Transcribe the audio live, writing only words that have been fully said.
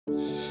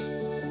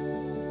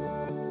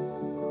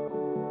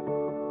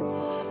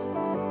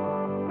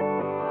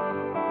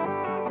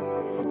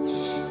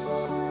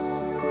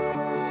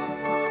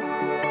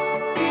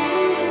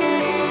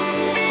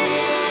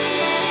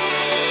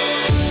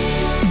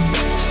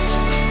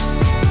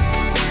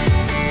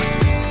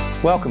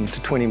Welcome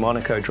to 20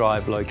 Monaco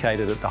Drive,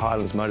 located at the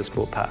Highlands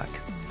Motorsport Park.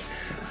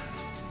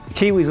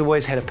 Kiwis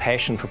always had a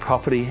passion for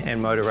property and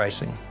motor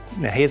racing.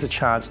 Now here's a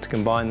chance to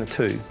combine the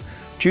two.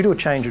 Due to a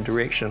change of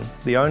direction,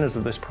 the owners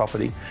of this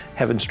property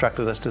have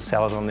instructed us to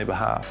sell it on their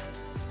behalf.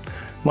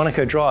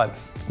 Monaco Drive,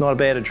 it's not a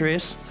bad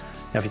address.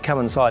 Now if you come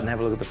inside and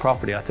have a look at the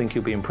property, I think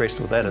you'll be impressed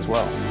with that as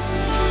well.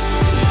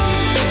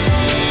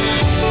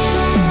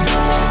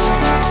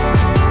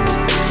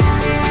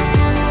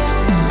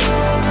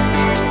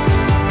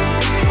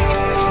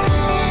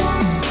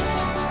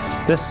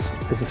 This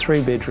is a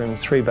 3-bedroom,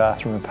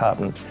 3-bathroom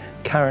apartment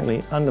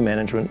currently under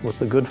management with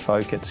the good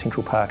folk at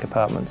Central Park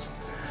Apartments.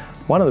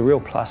 One of the real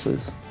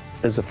pluses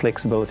is the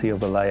flexibility of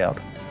the layout.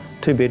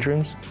 2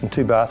 bedrooms and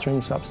 2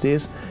 bathrooms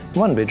upstairs, and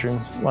 1 bedroom,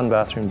 1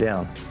 bathroom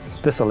down.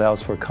 This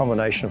allows for a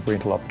combination of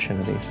rental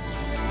opportunities.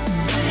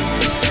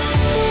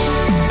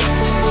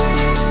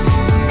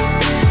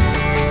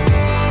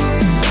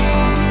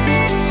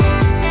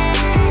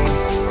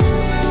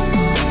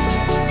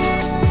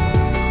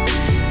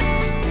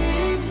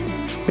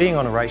 Being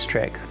on a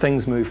racetrack,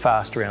 things move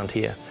fast around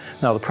here.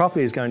 Now the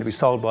property is going to be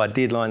sold by a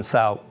deadline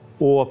sale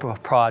or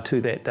prior to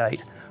that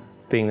date,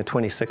 being the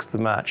 26th of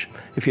March.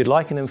 If you'd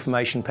like an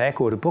information pack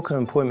or to book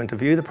an appointment to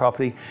view the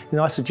property, then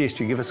I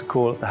suggest you give us a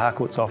call at the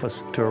Harcourts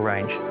office to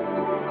arrange.